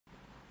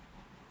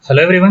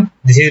Hello everyone,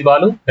 this is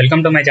Balu.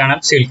 Welcome to my channel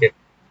Civil.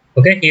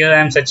 Okay, here I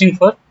am searching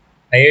for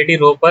IIT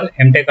Ropar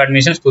M.tech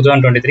Admissions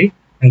 2023.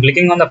 I'm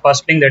clicking on the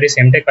first link, that is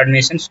M.tech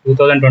Admissions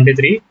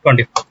 2023-24.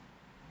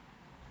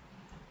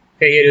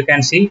 Okay, here you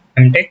can see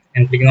M.tech.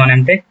 I'm clicking on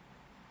M.tech.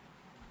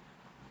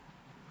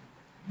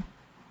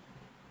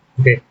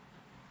 Okay,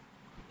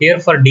 here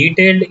for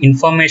detailed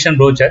information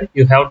brochure,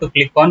 you have to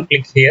click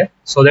here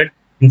so that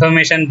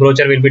information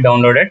brochure will be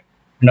downloaded.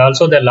 And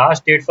also the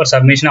last date for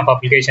submission of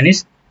application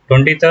is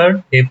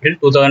 23rd April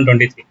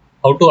 2023.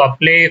 How to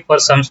apply for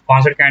some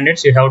sponsored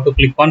candidates? You have to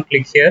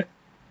click here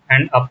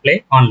and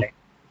apply online.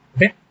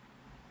 Okay,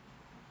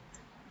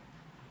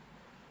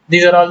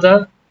 these are all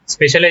the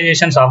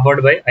specializations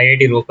offered by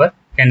IIT Ropar.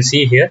 You can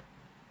see here,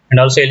 and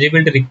also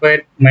eligibility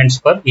requirements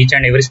for each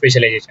and every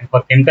specialization.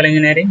 For chemical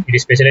engineering, it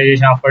is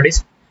specialization offered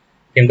is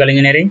chemical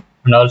engineering,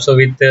 and also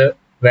with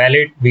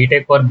valid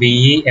BTech or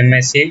BE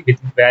MSc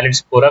with valid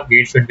score of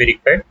GATE should be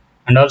required.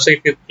 And also if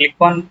you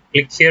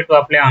click here to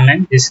apply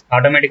online, this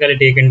automatically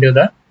take into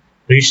the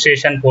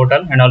registration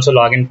portal and also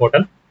login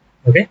portal.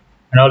 Okay,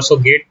 and also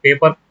GATE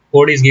paper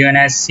code is given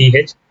as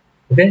CH.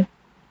 Okay,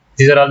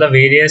 these are all the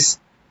various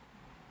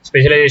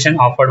specialization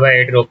offered by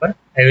IIT Ropar.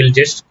 I will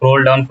just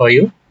scroll down for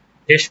you.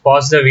 Just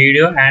pause the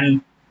video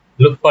and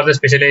look for the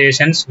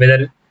specializations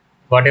whether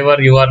whatever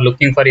you are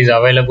looking for is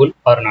available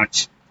or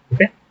not.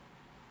 Okay.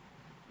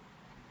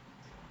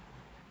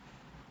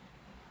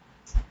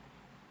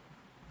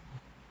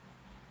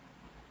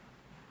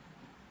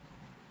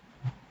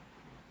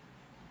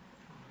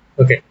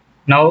 Okay.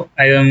 Now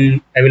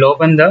I will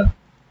open the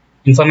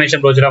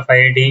information brochure of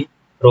IIT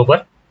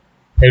Ropar.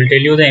 I will tell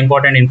you the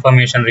important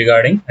information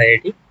regarding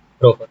IIT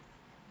Ropar.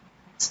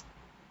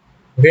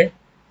 Okay.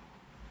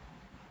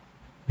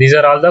 These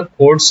are all the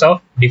codes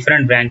of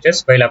different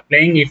branches. While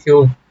applying,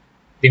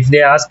 if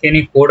they ask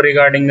any code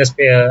regarding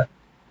the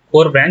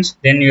core branch,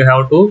 then you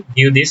have to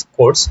give these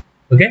codes.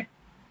 Okay.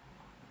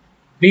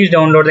 Please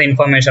download the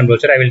information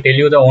brochure. I will tell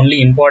you the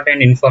only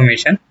important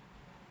information.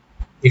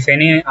 If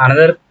any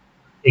another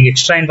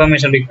extra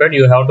information required,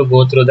 you have to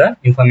go through the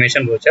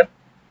information brochure.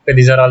 Okay,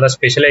 these are all the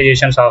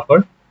specializations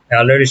offered. I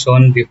already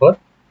shown before.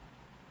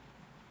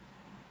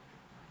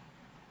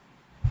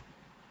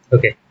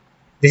 Okay,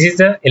 this is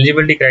the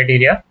eligibility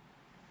criteria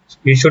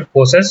you should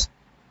possess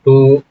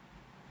to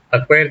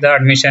acquire the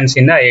admissions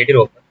in the IIT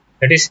Ropar.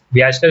 That is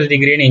bachelor's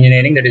degree in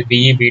engineering, that is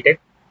BE BTech,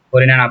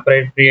 or in an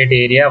appropriate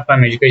area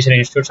from education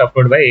institutes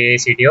approved by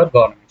AICTE or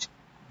government.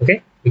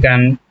 Okay,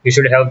 you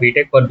should have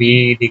BTech or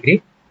BE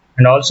degree,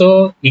 and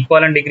also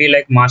equivalent degree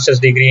like master's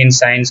degree in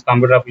science,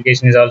 computer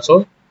application is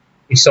also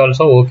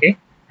okay.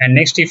 And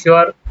next, if you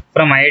are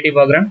from IIT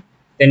background,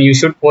 then you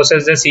should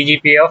possess the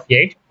CGPA of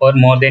 8 or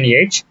more than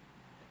 8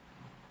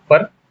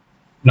 for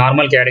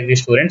normal category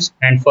students,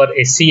 and for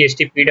SC,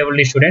 ST,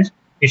 PWD students,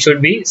 it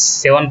should be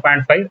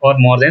 7.5 or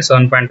more than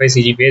 7.5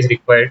 CGPA is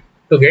required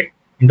to get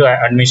into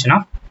admission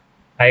of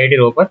IIT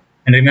Ropar.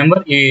 And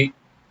remember, the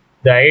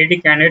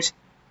IIT candidates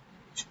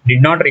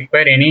did not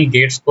require any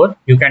GATE score.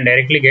 You can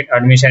directly get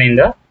admission in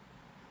the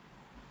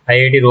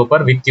IIT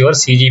Ropar with your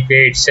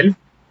CGPA itself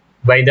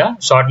by the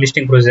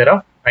shortlisting procedure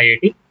of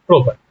IIT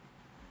Ropar.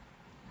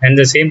 And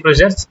the same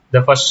process,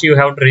 the first you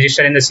have to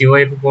register in the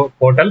COIP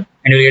portal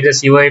and you will get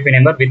the COIP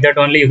number. With that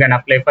only you can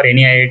apply for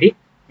any IIT.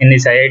 In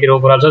this IIT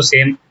Ropar also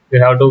same,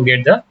 you have to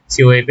get the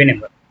COIP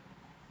number.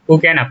 Who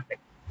can apply?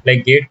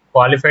 Like GATE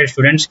qualified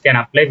students can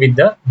apply with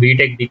the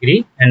BTech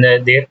degree and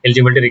their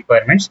eligibility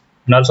requirements.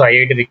 And also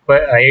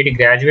IIT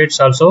graduates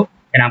also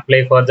can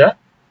apply for the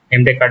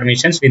M.tech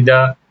admissions with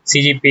the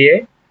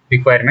CGPA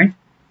requirement.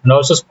 And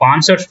also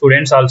sponsored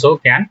students also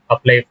can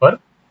apply for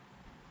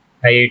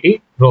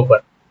IIT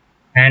Ropar.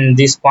 And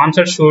the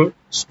sponsored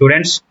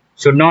students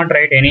should not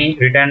write any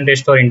written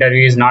test or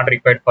interview is not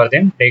required for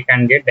them. They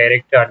can get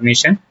direct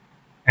admission,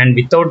 and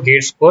without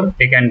GATE score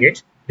they can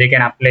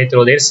apply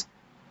through this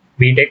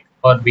BTech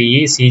or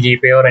BE,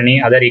 CGPA or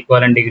any other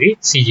equivalent degree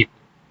CGPA.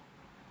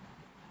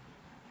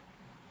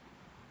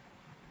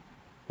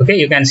 Okay,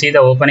 you can see the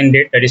opening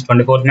date, that is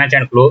 24th March,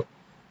 and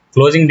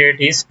closing date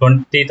is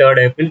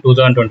 23rd April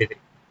 2023.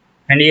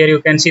 And here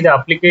you can see the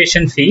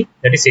application fee,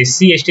 that is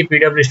SC, ST,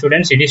 PW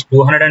students, it is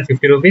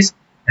 250 rupees,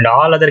 and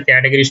all other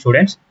category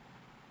students,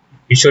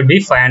 it should be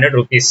 500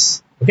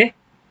 rupees. Okay.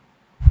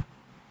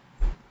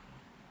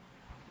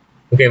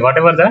 Okay,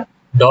 whatever the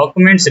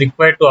documents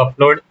required to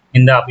upload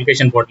in the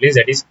application portal is,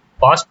 that is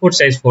passport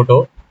size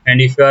photo,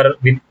 and if you are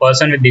with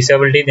person with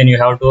disability, then you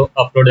have to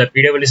upload the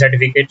PWD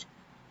certificate,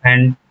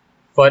 and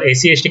for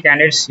SC, ST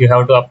candidates, you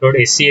have to upload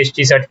SC,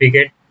 ST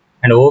certificate,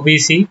 and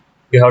OBC,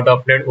 you have to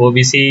upload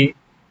OBC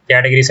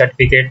category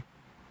certificate,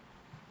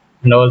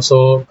 and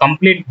also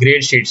complete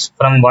grade sheets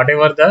from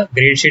whatever the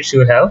grade sheets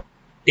you have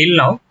till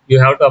now.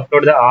 You have to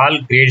upload the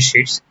all grade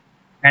sheets.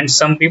 And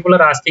some people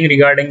are asking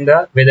regarding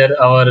the whether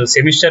our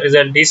semester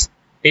result is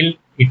till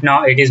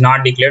it is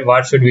not declared,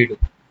 what should we do?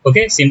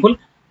 Okay, simple.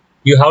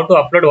 You have to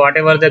upload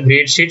whatever the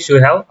grade sheets you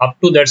have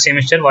up to that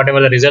semester, whatever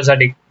the results are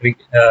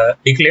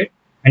declared.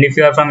 And if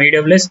you are from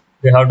EWS,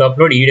 you have to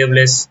upload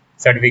EWS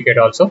certificate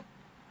also.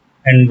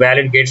 and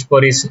valid gate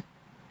score is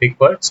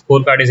required,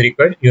 scorecard is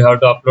required. You have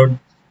to upload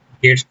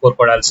gate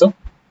scorecard also,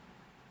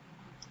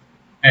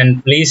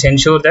 and please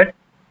ensure that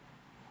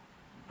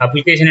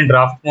application in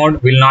draft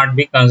mode will not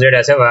be considered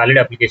as a valid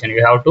application.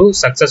 You have to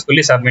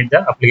successfully submit the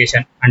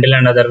application. Until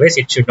and otherwise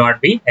it should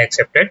not be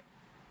accepted.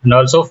 And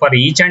also for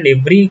each and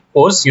every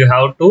course you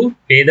have to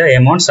pay the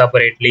amount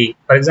separately.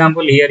 For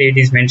example, here it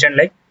is mentioned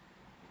like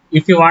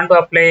if you want to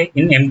apply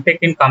in M.tech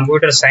in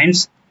computer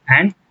science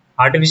and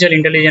artificial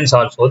intelligence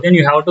also, then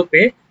you have to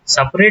pay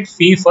separate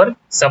fee for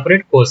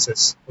separate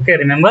courses. Okay,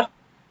 remember.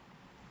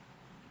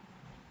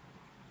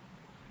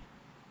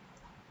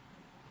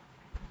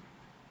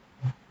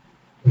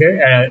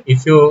 Okay,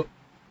 if you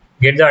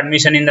get the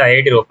admission in the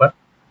IIT Ropar,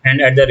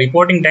 and at the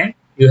reporting time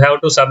you have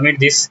to submit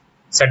these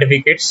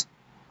certificates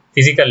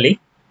physically.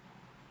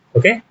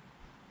 Okay,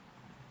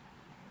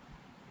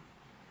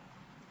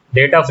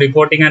 date of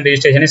reporting and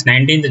registration is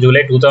 19th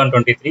July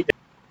 2023.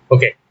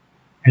 Okay,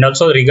 and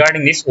also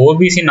regarding this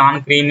OBC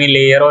non-creamy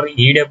layer or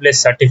EWS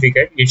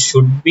certificate, it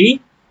should be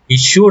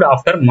issued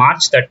after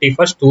March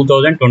 31st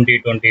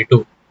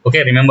 2022.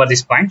 Okay, remember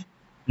this point.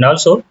 And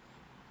also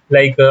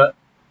like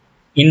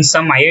in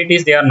some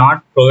IITs they are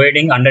not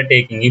providing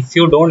undertaking. If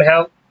you don't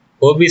have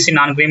OBC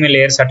non-creamy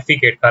layer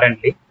certificate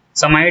currently,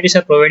 some IITs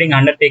are providing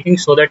undertaking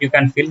so that you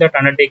can fill that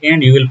undertaking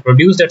and you will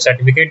produce that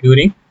certificate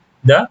during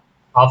the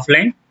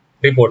offline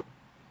report.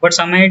 But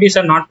some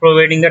IITs are not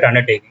providing that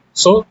undertaking.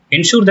 So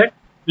ensure that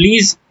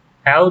please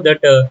have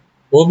that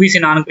OBC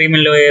non-creamy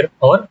layer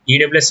or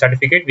EWS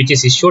certificate which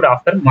is issued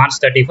after March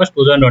 31st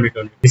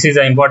 2022. This is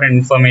the important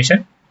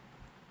information.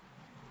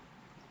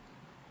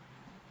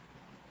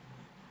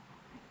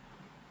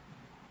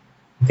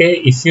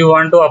 Okay, if you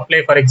want to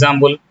apply, for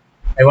example,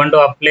 I want to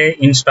apply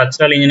in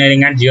structural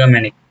engineering and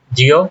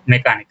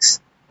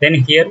geomechanics. Then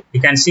here you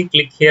can see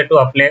click here to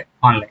apply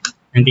online.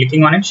 I'm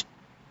clicking on it.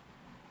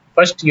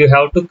 First you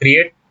have to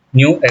create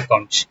new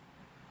account.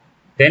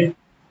 Then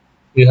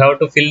you have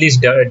to fill these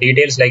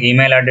details like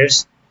email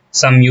address,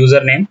 some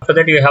username. After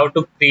that you have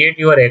to create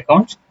your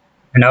account,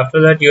 and after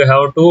that you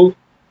have to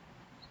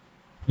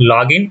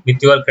log in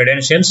with your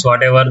credentials,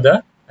 whatever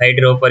the IIT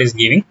Ropar is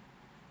giving.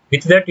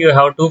 With that you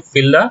have to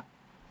fill the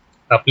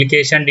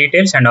application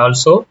details and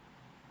also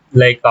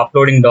like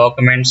uploading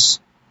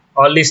documents.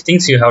 All these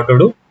things you have to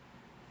do,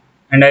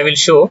 and I will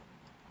show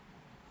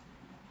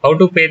how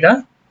to pay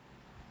the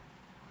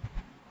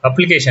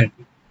application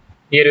fee.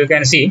 Here you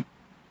can see,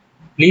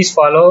 please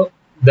follow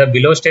the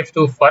below steps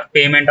for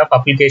payment of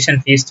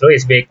application fees through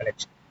SBI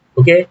collection.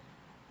 Okay,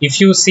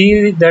 if you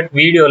see that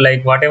video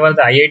like whatever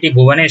the IIT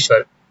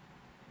Bhubaneswar,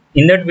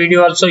 in that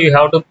video also you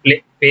have to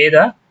pay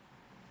the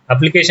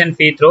application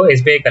fee through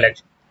SBI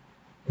collection.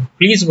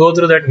 Please go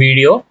through that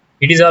video.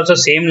 It is also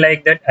same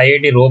like that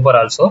IIT Ropar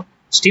also.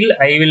 Still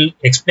I will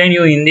explain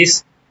you in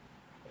this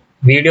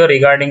video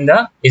regarding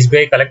the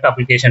SBI collect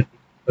application fee.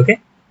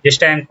 Okay,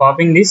 just I am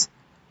copying this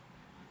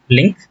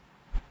link,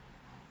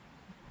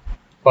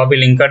 copy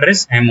link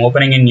address. I am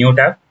opening in new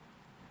tab.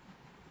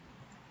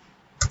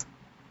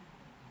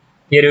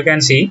 Here you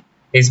can see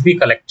SB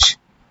collect.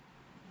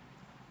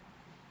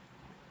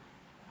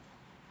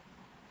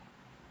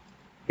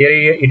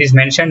 Here it is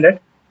mentioned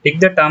that pick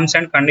the terms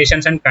and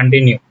conditions and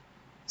continue.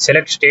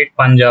 Select state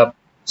Punjab,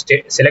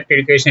 select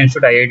education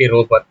institute IIT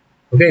Ropar.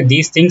 Okay,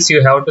 these things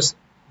you have to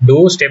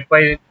do step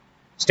by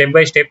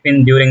step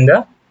in during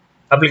the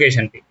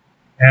application fee.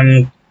 I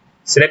am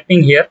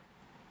selecting here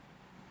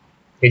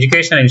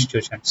educational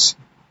institutions.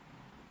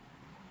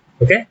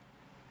 Okay,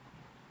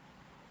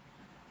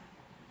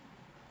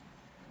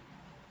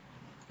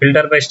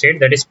 filter by state,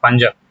 that is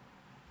Punjab.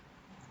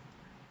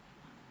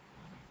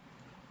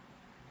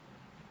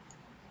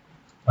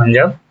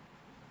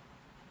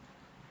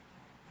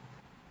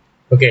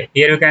 Okay,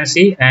 here you can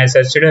see I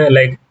searched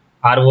like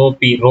ROP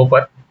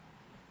Ropar.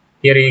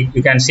 Here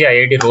you can see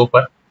IIT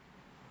Ropar,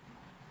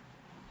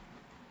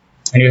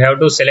 and you have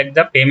to select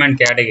the payment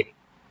category,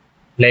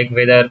 like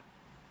whether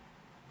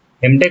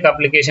M.tech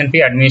application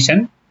fee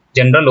admission,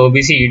 general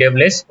OBC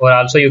EWS, or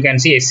also you can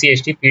see SC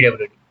ST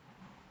PWD.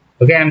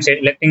 Okay, I am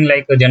selecting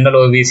like a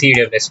general OBC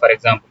EWS for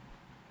example,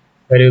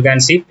 where you can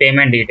see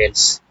payment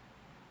details.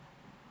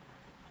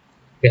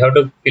 You have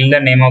to fill the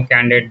name of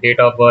candidate, date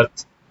of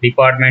birth,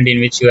 department in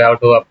which you have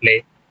to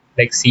apply,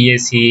 like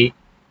CSE,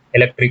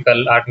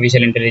 electrical,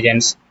 artificial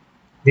intelligence.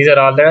 These are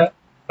all the,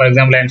 for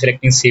example, I am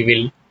selecting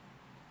civil.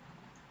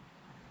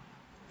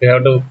 You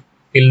have to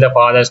fill the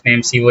father's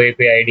name, COAP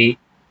ID,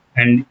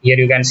 and here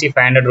you can see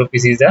 500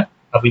 rupees is the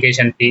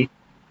application fee.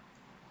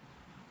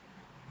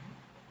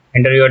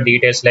 Enter your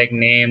details like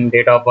name,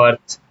 date of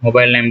birth,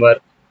 mobile number,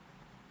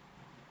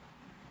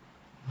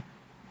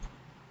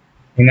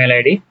 email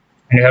ID,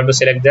 and you have to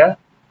select the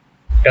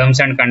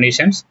terms and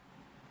conditions,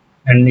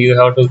 and you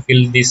have to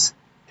fill this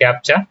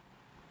captcha,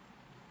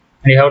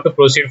 and you have to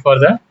proceed for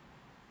the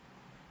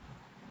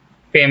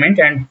payment,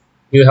 and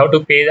you have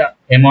to pay the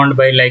amount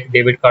by like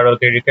debit card or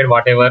credit card,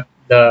 whatever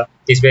the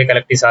SBI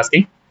collect is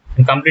asking,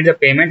 and complete the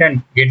payment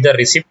and get the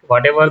receipt,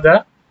 whatever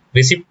the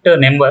receipt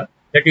number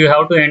that you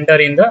have to enter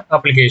in the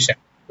application.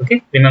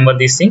 Okay, remember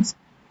these things.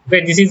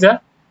 Okay, this is the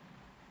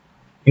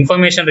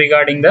information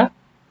regarding the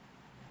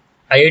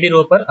IIT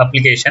Ropar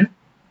application.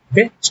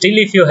 Okay, still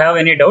if you have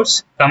any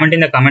doubts, comment in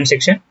the comment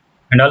section.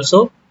 And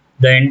also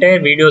the entire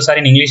videos are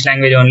in English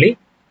language only.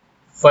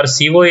 For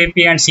COAP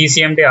and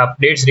CCMT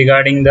updates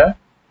regarding the,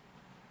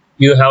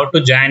 you have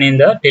to join in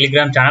the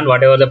Telegram channel,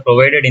 whatever the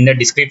provided in the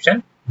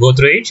description. Go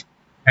through it,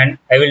 and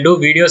I will do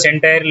videos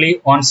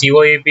entirely on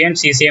COAP and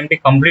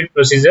CCMT complete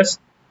procedures.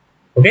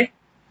 Okay,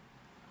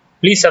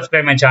 please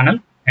subscribe my channel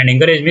and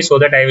encourage me so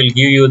that I will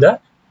give you the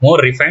more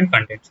refined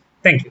content.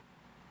 Thank you.